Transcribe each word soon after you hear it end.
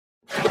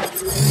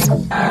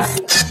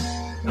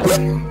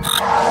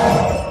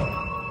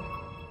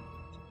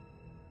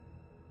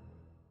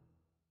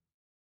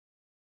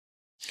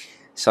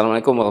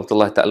Assalamualaikum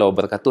warahmatullahi taala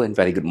wabarakatuh and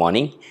very good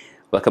morning.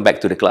 Welcome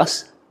back to the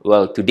class.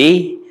 Well,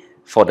 today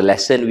for the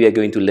lesson we are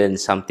going to learn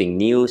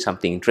something new,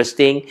 something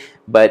interesting,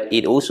 but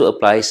it also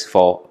applies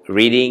for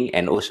reading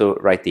and also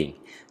writing.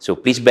 So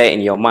please bear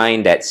in your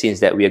mind that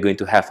since that we are going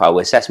to have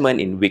our assessment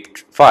in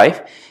week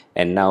 5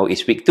 and now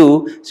it's week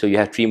 2, so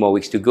you have 3 more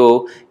weeks to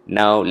go.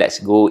 Now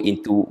let's go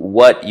into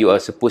what you are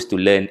supposed to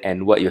learn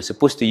and what you're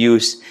supposed to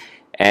use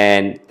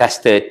and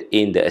tested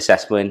in the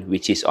assessment,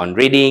 which is on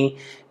reading,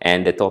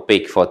 and the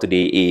topic for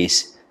today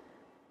is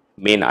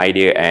main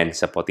idea and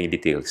supporting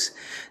details.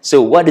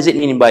 So what does it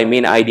mean by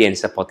main idea and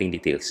supporting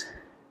details?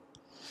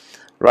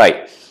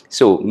 Right,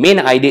 so main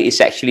idea is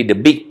actually the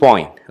big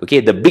point,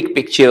 okay, the big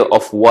picture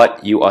of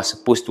what you are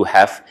supposed to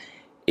have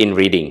in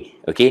reading.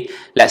 Okay,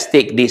 let's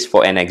take this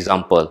for an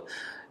example.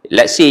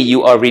 Let's say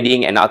you are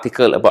reading an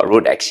article about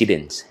road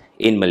accidents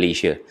in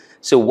Malaysia.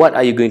 So what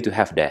are you going to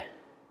have there?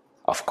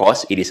 Of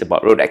course, it is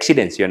about road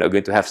accidents. You're not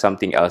going to have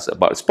something else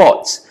about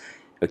sports,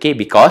 okay,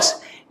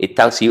 because it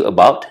tells you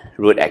about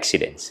road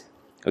accidents.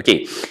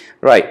 Okay,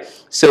 right.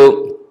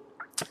 So,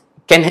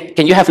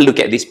 can you have a look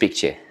at this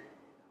picture?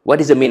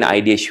 What is the main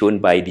idea shown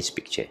by this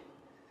picture?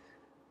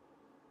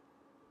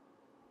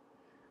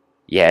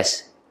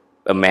 Yes,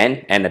 a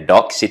man and a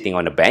dog sitting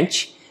on a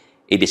bench.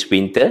 It is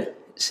winter,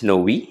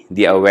 snowy.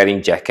 They are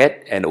wearing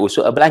jacket and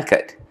also a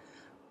blanket.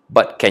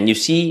 But can you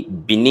see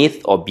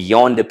beneath or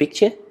beyond the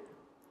picture?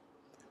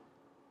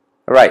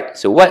 Right,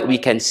 so what we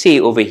can say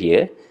over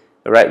here,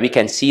 right, we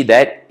can see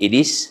that it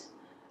is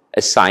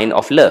a sign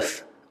of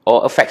love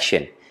or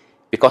affection.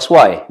 Because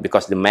why?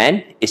 Because the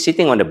man is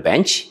sitting on the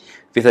bench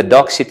with a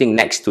dog sitting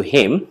next to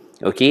him,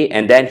 okay,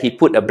 and then he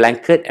put a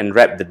blanket and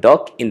wrapped the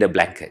dog in the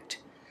blanket.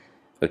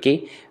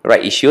 Okay,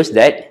 right, it shows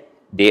that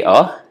they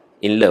are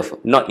in love.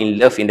 Not in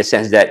love in the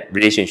sense that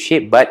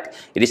relationship, but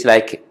it is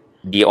like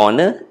the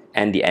owner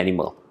and the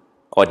animal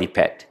or the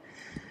pet.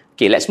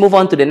 Okay, let's move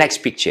on to the next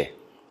picture.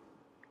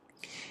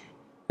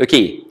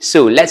 Okay,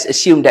 so let's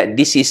assume that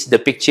this is the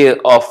picture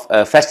of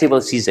festival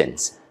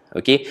seasons.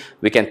 Okay,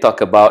 we can talk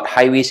about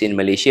highways in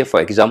Malaysia,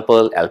 for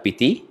example,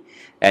 LPT,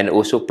 and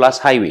also Plus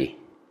Highway.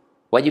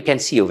 What you can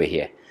see over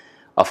here,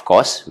 of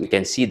course, we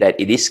can see that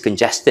it is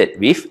congested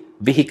with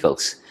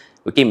vehicles.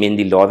 Okay,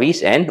 mainly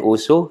lorries and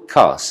also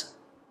cars.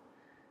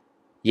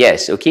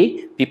 Yes,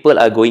 okay, people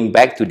are going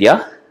back to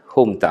their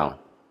hometown.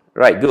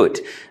 Right, good.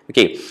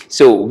 Okay,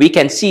 so we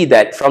can see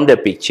that from the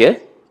picture,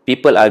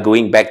 people are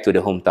going back to the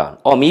hometown.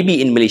 Or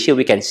maybe in Malaysia,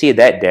 we can say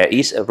that there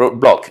is a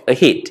roadblock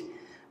ahead.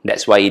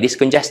 That's why it is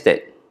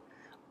congested.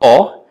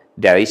 Or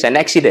there is an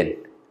accident.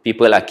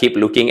 People are keep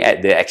looking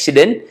at the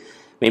accident.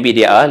 Maybe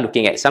they are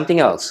looking at something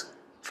else.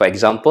 For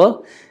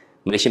example,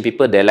 Malaysian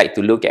people, they like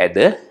to look at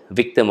the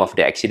victim of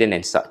the accident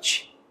and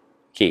such.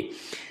 Okay.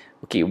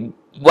 Okay.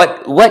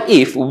 What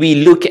if we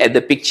look at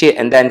the picture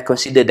and then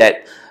consider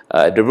that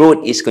the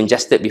road is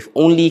congested with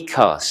only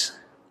cars?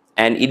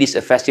 And it is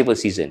a festival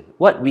season.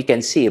 What we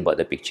can say about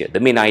the picture,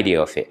 the main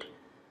idea of it.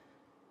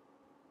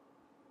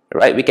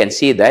 Right, we can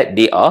say that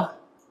they are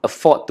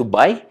afford to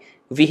buy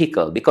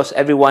vehicle because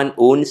everyone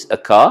owns a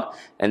car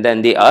and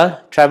then they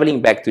are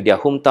traveling back to their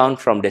hometown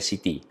from the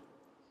city.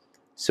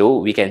 So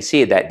we can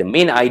say that the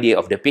main idea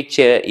of the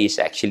picture is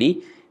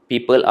actually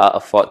people are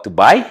afford to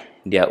buy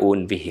their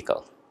own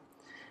vehicle.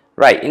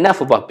 Right,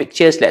 enough about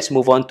pictures. Let's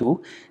move on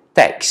to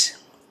text.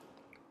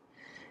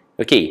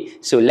 Okay,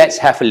 so let's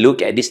have a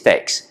look at this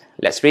text.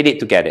 Let's read it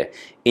together.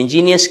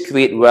 Engineers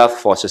create wealth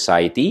for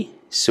society.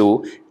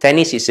 So,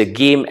 tennis is a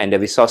game and the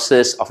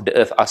resources of the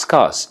earth are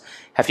scarce.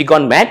 Have you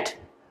gone mad?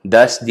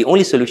 Thus, the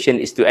only solution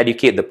is to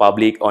educate the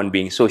public on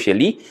being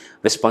socially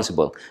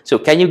responsible. So,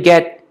 can you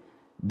get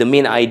the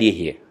main idea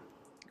here?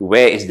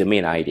 Where is the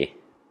main idea?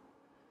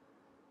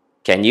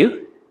 Can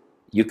you?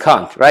 You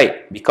can't,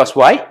 right? Because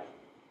why?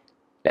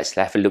 Let's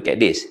have a look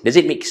at this. Does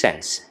it make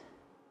sense?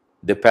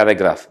 The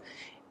paragraph.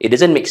 It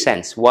doesn't make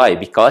sense. Why?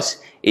 Because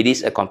it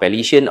is a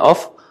compilation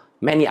of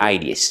many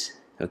ideas.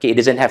 Okay, it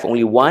doesn't have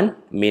only one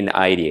main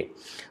idea.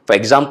 For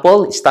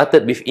example, it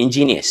started with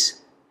engineers,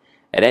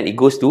 and then it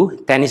goes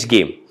to tennis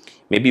game.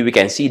 Maybe we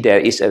can see there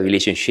is a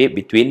relationship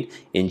between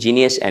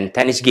engineers and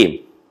tennis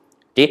game.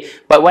 Okay,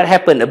 but what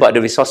happened about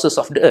the resources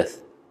of the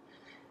earth?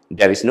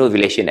 There is no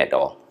relation at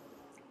all.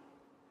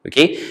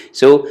 Okay,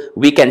 so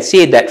we can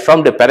say that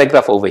from the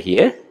paragraph over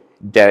here,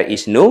 there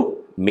is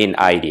no main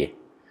idea.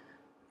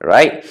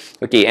 Right?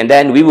 Okay, and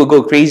then we will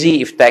go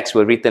crazy if texts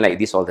were written like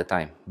this all the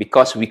time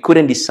because we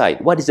couldn't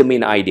decide what is the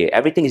main idea.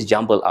 Everything is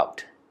jumbled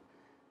up.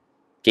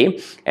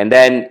 Okay, and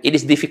then it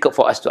is difficult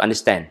for us to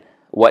understand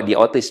what the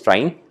author is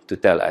trying to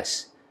tell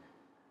us.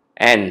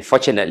 And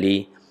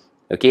fortunately,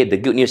 okay, the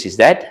good news is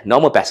that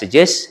normal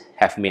passages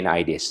have main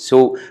ideas.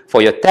 So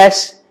for your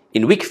test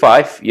in week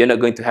 5, you're not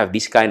going to have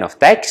this kind of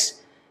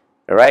text.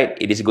 Right?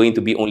 It is going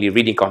to be only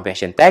reading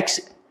comprehension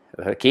text.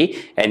 Okay,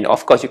 and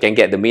of course you can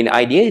get the main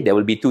idea. There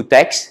will be 2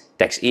 texts,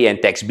 text A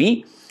and text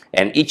B,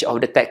 and each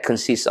of the text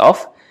consists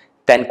of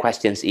 10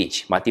 questions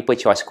each, multiple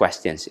choice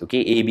questions, okay,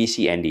 A, B,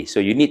 C, and D. So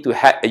you need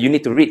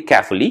to read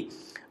carefully,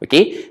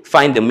 okay,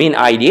 find the main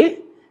idea,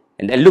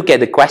 and then look at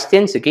the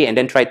questions, okay, and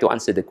then try to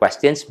answer the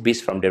questions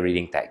based from the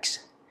reading text.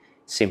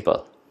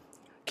 Simple.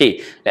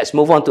 Okay, let's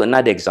move on to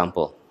another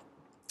example.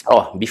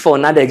 Oh, before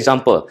another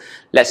example,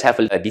 let's have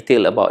a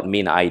detail about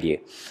main idea.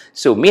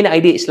 So main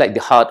idea is like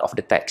the heart of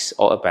the text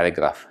or a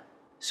paragraph.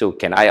 So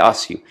can I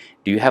ask you,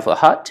 do you have a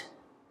heart?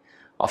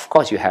 Of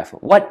course you have.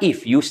 What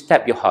if you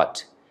stab your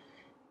heart?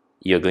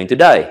 You're going to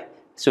die.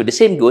 So the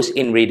same goes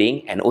in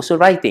reading and also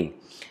writing.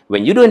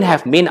 When you don't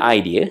have main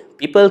idea,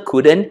 people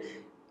couldn't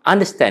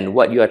understand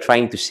what you are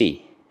trying to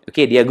say.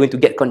 Okay, they are going to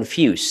get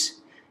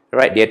confused.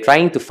 Right? They are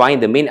trying to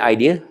find the main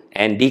idea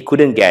and they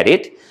couldn't get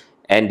it,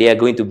 and they are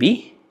going to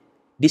be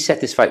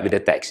dissatisfied with the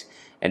text,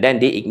 and then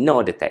they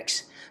ignore the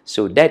text.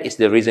 So that is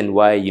the reason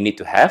why you need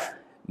to have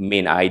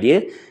main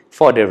idea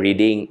for the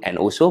reading and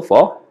also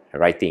for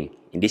writing.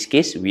 In this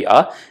case, we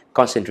are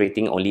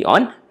concentrating only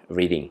on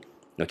reading.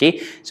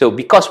 Okay, so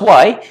because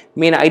why?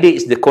 Main idea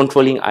is the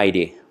controlling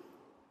idea.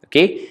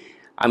 Okay,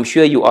 I'm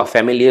sure you are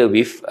familiar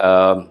with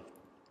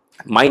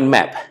mind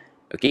map.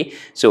 Okay,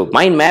 so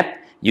mind map,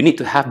 you need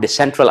to have the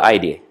central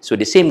idea. So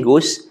the same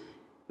goes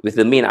with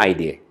the main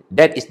idea.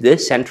 That is the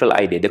central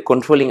idea, the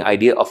controlling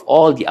idea of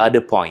all the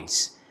other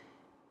points.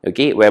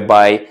 Okay,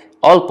 whereby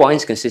all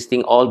points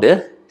consisting all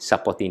the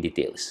supporting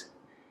details.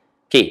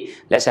 Okay,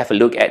 let's have a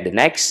look at the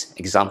next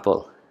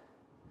example.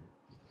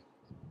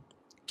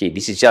 Okay,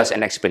 this is just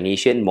an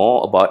explanation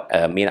more about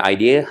main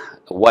idea,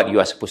 what you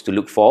are supposed to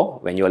look for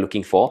when you are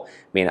looking for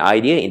main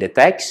idea in the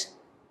text.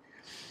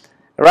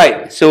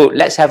 Right, so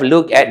let's have a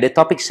look at the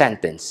topic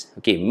sentence.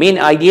 Okay, main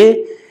idea,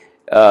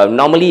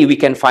 normally we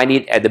can find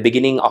it at the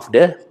beginning of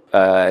the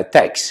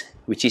text,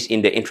 which is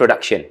in the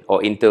introduction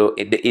or in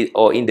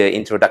the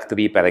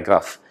introductory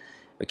paragraph.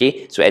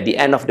 Okay, so at the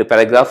end of the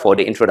paragraph for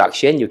the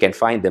introduction, you can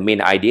find the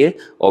main idea,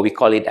 or we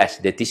call it as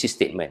the thesis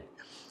statement.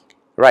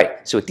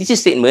 Right, so thesis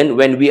statement,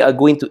 when we are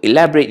going to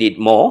elaborate it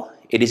more,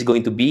 it is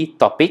going to be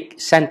topic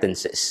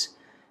sentences.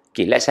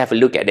 Okay, let's have a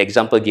look at the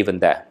example given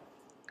there.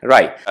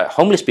 Right,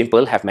 homeless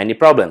people have many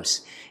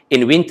problems.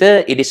 In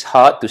winter, it is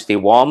hard to stay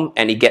warm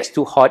and it gets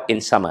too hot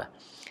in summer.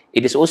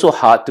 It is also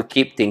hard to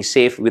keep things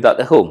safe without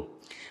a home.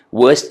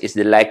 Worst is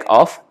the lack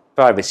of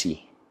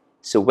privacy.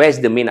 So where's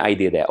the main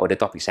idea there, or the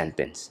topic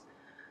sentence?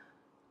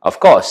 Of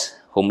course,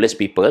 homeless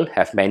people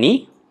have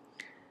many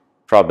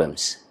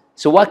problems.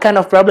 So what kind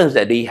of problems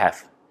that they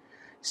have?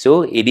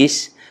 So it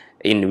is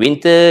in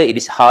winter, it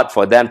is hard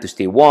for them to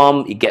stay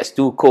warm. It gets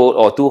too cold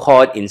or too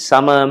hot in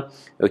summer.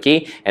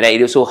 Okay, and then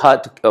it is also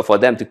hard for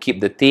them to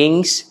keep the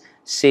things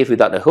safe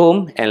without a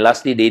home. And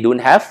lastly, they don't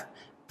have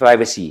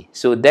privacy.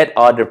 So that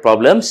are the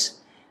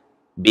problems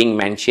being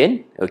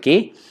mentioned,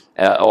 okay,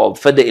 or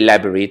further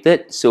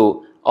elaborated.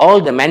 So all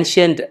the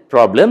mentioned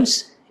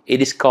problems,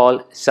 it is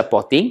called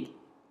supporting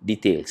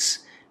details.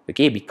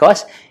 Okay,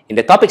 because in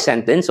the topic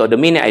sentence or the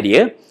main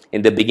idea,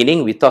 in the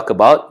beginning, we talk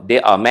about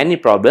there are many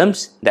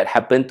problems that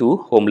happen to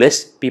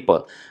homeless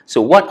people.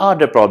 So what are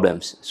the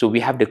problems? So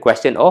we have the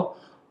question of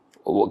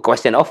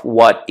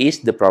what is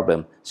the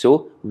problem.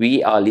 So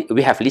we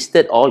have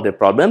listed all the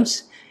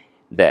problems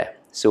there.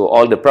 So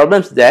all the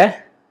problems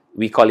there,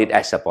 we call it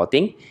as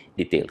supporting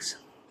details.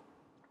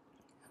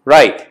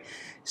 Right.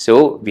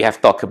 So we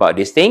have talked about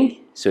this thing.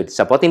 So the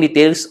supporting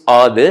details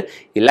are the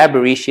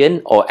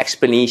elaboration or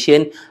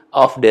explanation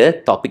of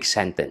the topic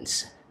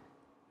sentence.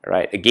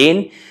 Right.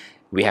 Again,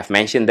 we have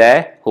mentioned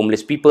there,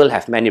 homeless people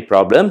have many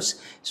problems.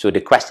 So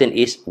the question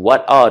is,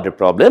 what are the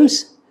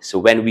problems? So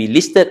when we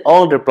listed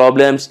all the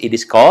problems, it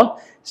is called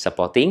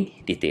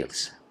supporting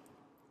details.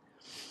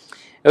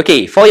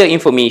 Okay, for your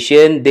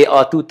information, there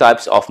are two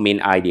types of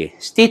main idea.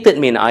 Stated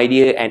main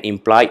idea and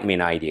implied main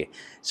idea.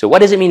 So what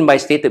does it mean by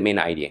stated main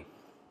idea?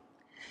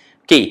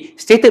 Okay,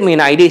 stated main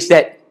idea is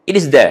that it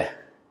is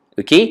there.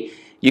 Okay,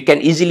 you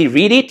can easily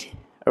read it,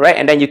 right?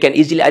 And then you can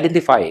easily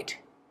identify it,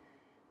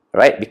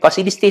 right? Because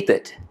it is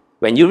stated.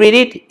 When you read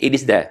it, it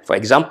is there. For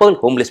example,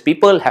 homeless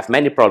people have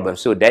many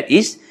problems. So that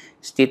is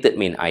stated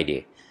main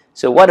idea.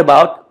 So what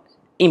about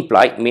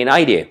implied main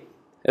idea?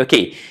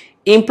 Okay,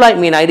 implied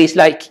main idea is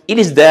like, it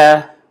is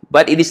there,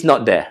 but it is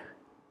not there.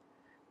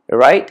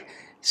 Right?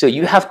 So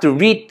you have to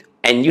read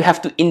and you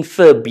have to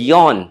infer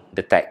beyond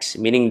the text,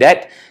 meaning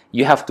that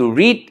you have to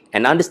read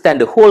and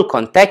understand the whole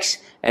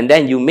context, and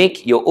then you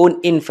make your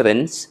own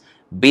inference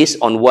based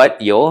on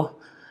what your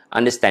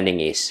understanding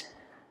is.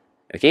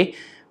 Okay?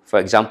 For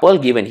example,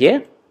 given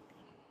here.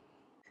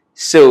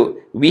 So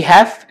we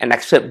have an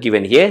excerpt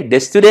given here. The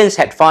students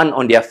had fun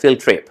on their field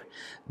trip.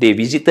 They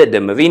visited the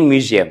Marine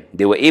Museum.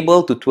 They were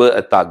able to tour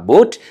a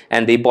tugboat,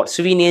 and they bought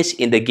souvenirs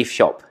in the gift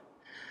shop.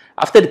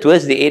 After the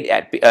tours, they ate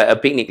at a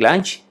picnic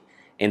lunch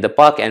in the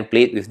park and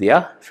played with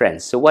their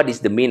friends. So what is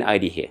the main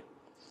idea here?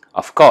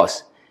 Of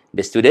course,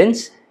 the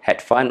students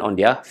had fun on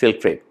their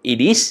field trip.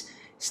 It is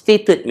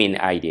stated main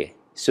idea.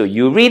 So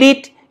you read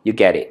it, you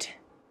get it.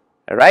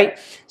 Alright?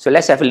 So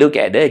let's have a look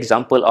at the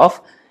example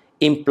of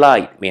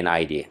implied main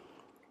idea.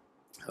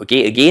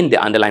 Okay, again,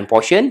 the underlined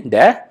portion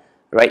there.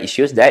 right? It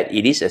shows that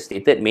it is a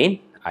stated main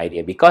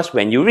idea because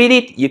when you read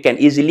it, you can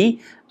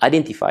easily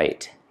identify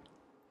it.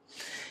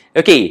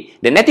 Okay,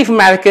 the Native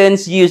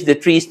Americans used the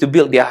trees to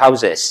build their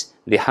houses.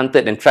 They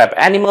hunted and trapped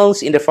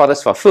animals in the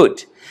forest for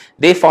food.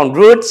 They found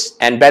roots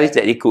and berries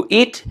that they could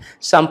eat.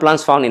 Some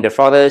plants found in the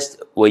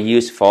forest were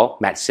used for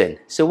medicine.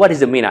 So what is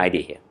the main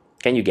idea here?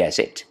 Can you guess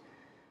it?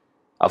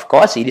 Of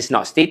course, it is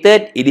not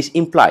stated, it is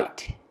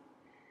implied.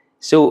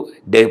 So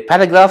the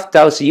paragraph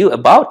tells you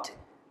about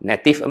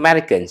Native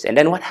Americans and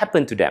then what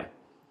happened to them.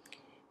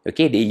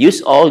 Okay, they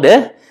used all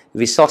the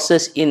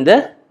resources in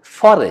the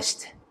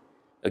forest,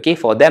 okay,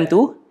 for them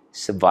to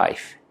survive.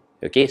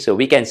 Okay, so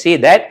we can say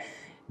that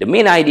the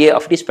main idea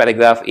of this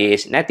paragraph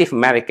is Native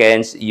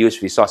Americans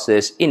use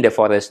resources in the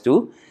forest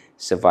to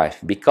survive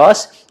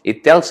because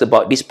it tells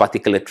about this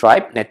particular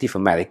tribe, Native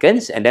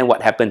Americans, and then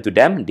what happened to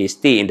them. They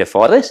stay in the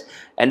forest,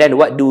 and then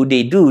what do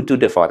they do to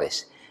the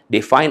forest?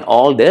 They find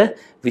all the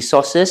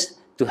resources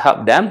to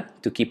help them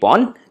to keep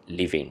on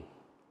living.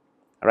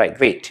 All right,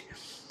 great.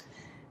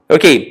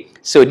 Okay,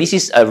 so this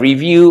is a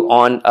review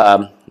on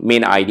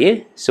main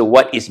idea. So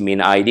what is main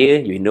idea?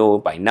 You know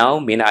by now,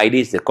 main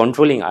idea is the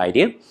controlling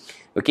idea.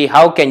 Okay,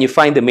 how can you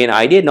find the main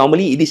idea?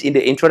 Normally, it is in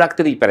the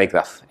introductory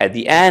paragraph. At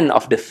the end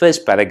of the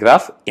first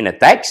paragraph in a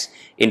text,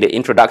 in the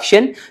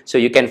introduction, so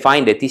you can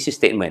find the thesis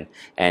statement.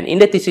 And in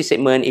the thesis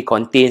statement, it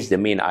contains the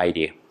main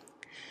idea.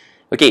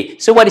 Okay,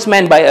 so what is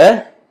meant by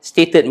a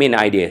stated main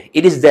idea?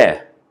 It is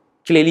there,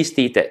 clearly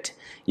stated.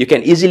 You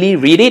can easily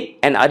read it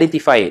and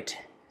identify it.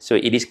 So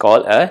it is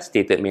called a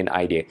stated main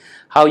idea.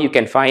 How you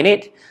can find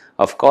it?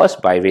 Of course,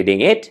 by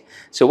reading it.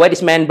 So what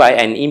is meant by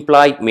an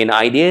implied main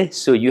idea?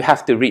 So you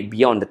have to read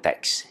beyond the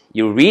text.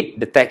 You read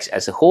the text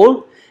as a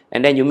whole,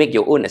 and then you make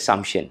your own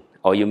assumption,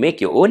 or you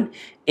make your own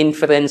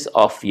inference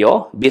of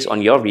based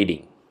on your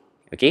reading.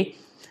 Okay?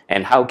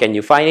 And how can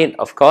you find it?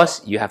 Of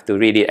course, you have to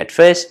read it at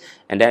first,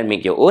 and then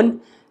make your own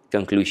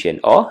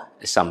conclusion or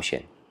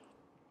assumption.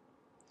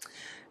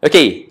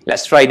 Okay,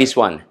 let's try this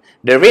one.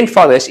 The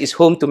rainforest is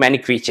home to many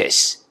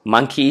creatures.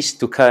 Monkeys,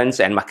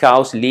 toucans, and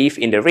macaws live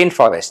in the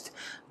rainforest.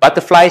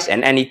 Butterflies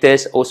and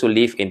anteaters also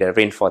live in the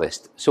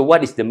rainforest. So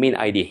what is the main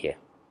idea here?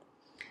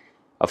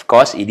 Of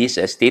course, it is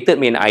a stated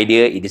main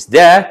idea. It is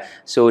there.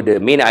 So the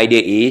main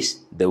idea is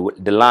the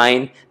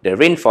line, the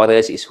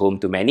rainforest is home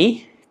to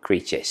many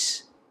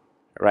creatures.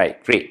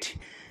 Right, great.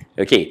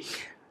 Okay,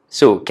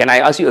 so can I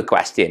ask you a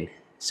question?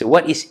 So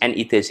what is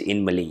anteaters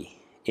in Malay?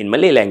 In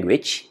Malay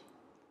language,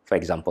 for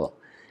example,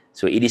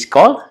 so it is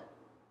called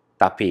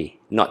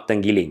tape, not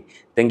tenggiling.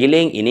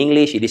 Tenggiling in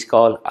English, it is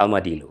called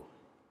armadillo.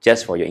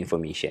 Just for your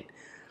information.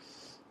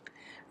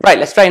 Right,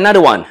 let's try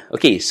another one.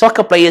 Okay,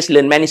 soccer players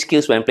learn many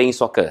skills when playing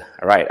soccer.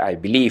 Right, I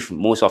believe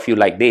most of you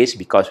like this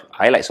because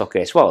I like soccer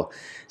as well.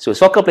 So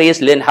soccer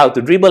players learn how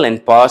to dribble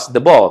and pass the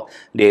ball.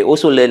 They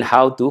also learn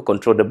how to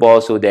control the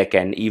ball so they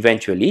can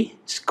eventually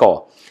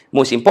score.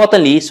 Most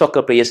importantly,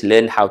 soccer players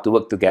learn how to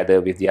work together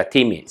with their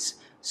teammates.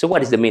 So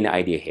what is the main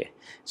idea here?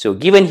 So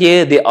given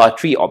here, there are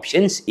three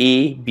options,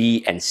 A,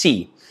 B, and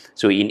C.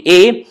 So in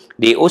A,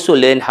 they also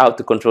learn how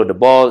to control the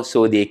ball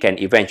so they can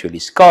eventually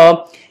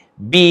score.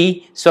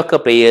 B, soccer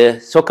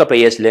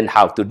players learn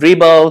how to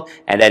dribble.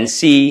 And then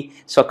C,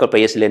 soccer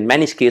players learn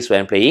many skills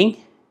when playing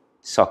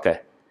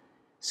soccer.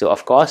 So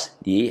of course,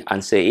 the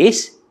answer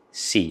is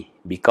C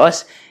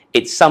because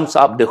it sums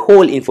up the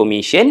whole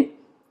information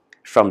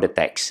from the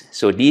text.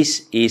 So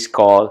this is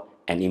called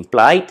an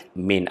implied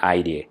main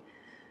idea.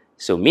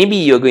 So maybe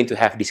you're going to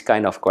have this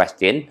kind of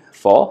question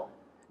for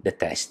the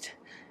test.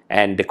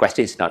 And the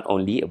question is not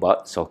only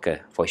about soccer,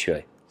 for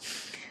sure.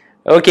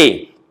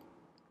 Okay,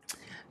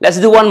 let's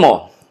do one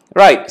more.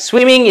 Right,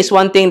 swimming is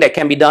one thing that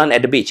can be done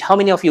at the beach. How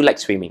many of you like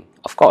swimming?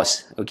 Of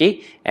course,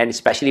 okay? And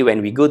especially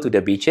when we go to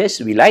the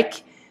beaches, we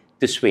like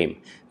to swim.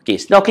 Okay,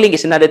 snorkeling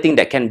is another thing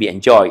that can be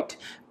enjoyed.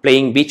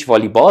 Playing beach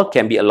volleyball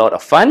can be a lot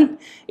of fun.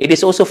 It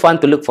is also fun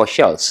to look for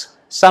shells.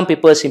 Some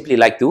people simply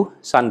like to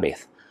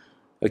sunbathe.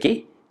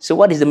 Okay, so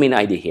what is the main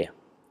idea here?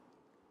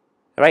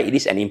 Right, it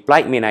is an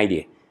implied main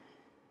idea.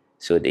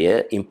 So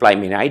the implied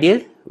main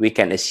idea, we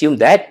can assume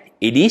that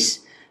it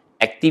is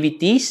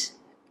activities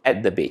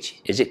at the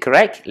beach. Is it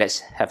correct?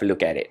 Let's have a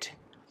look at it.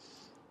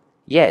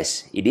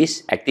 Yes, it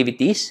is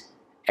activities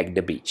at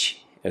the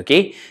beach.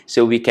 Okay,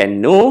 so we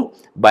can know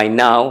by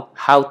now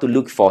how to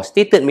look for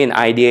stated main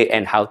idea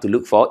and how to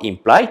look for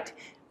implied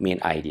main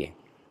idea.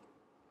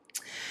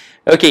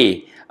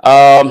 Okay,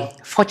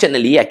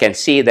 fortunately, I can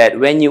say that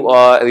when you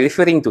are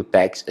referring to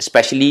text,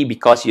 especially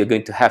because you're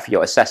going to have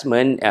your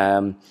assessment,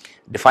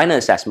 the final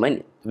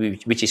assessment,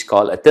 which is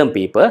called a term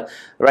paper,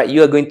 right?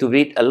 You are going to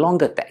read a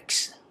longer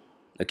text.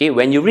 Okay,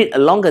 when you read a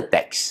longer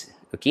text,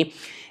 okay,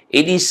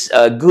 it is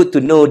good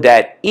to know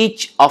that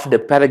each of the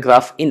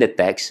paragraph in the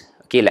text,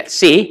 okay, let's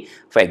say,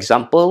 for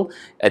example,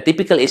 a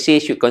typical essay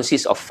should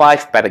consist of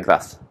 5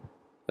 paragraphs.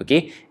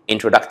 Okay,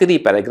 introductory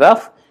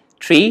paragraph,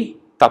 3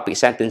 topic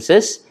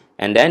sentences,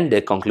 and then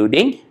the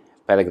concluding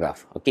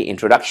paragraph. Okay,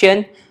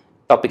 introduction,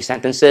 topic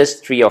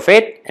sentences, 3 of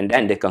it, and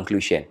then the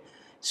conclusion.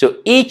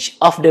 So each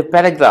of the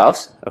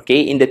paragraphs,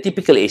 okay, in the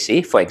typical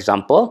essay, for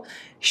example,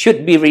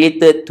 should be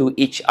related to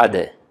each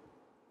other.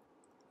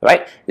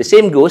 Right? The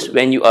same goes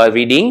when you are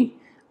reading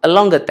a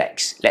longer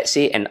text, let's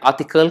say an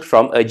article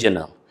from a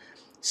journal.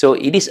 So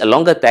it is a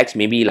longer text,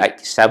 maybe like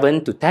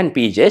 7 to 10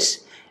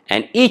 pages,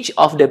 and each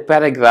of the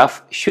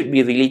paragraph should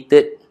be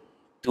related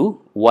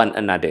to one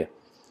another.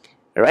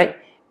 Right?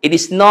 It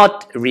is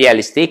not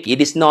realistic,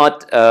 it is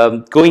not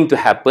going to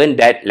happen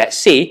that, let's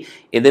say,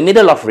 in the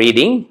middle of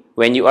reading,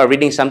 when you are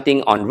reading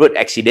something on road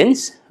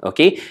accidents,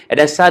 okay, and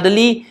then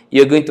suddenly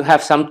you're going to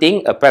have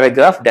something, a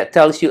paragraph that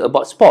tells you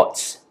about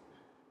sports.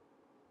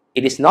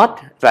 It is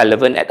not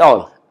relevant at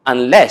all,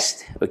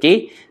 unless,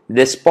 okay,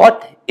 the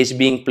sport is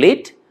being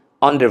played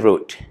on the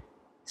road.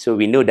 So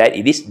we know that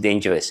it is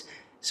dangerous.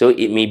 So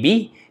it may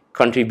be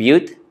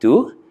contribute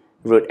to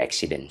road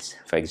accidents,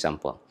 for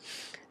example.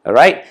 All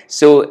right.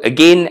 So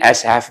again,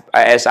 as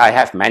I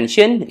have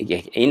mentioned,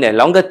 in a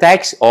longer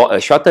text or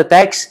a shorter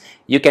text,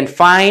 you can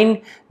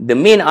find the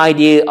main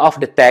idea of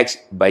the text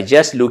by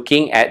just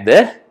looking at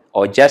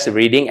or just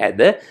reading at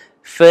the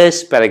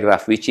first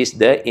paragraph, which is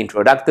the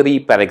introductory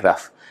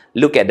paragraph.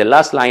 Look at the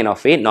last line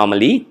of it.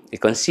 Normally, it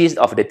consists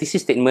of the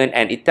thesis statement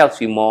and it tells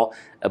you more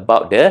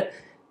about the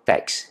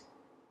text.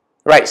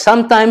 Right.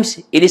 Sometimes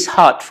it is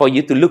hard for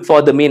you to look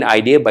for the main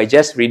idea by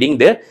just reading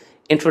the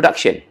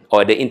introduction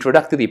or the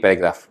introductory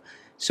paragraph.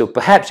 So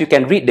perhaps you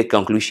can read the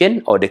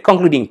conclusion or the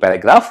concluding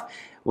paragraph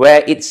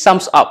where it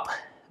sums up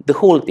the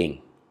whole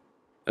thing.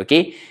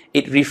 Okay?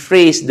 It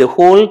rephrases the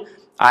whole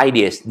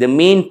ideas, the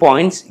main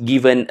points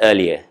given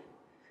earlier.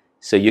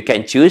 So you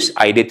can choose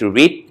either to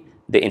read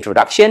the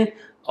introduction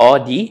or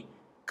the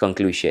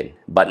conclusion.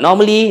 But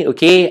normally,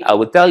 okay, I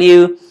will tell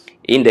you,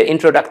 in the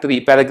introductory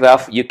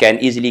paragraph, you can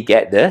easily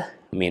get the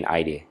main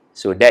idea.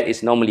 So that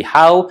is normally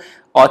how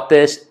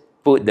authors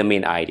put the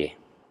main idea.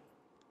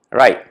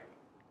 Right.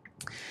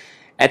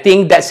 I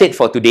think that's it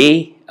for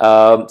today.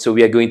 So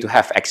we are going to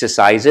have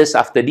exercises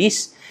after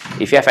this.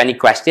 If you have any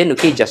question,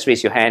 okay, just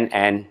raise your hand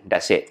and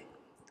that's it.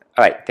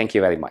 All right. Thank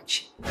you very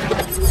much.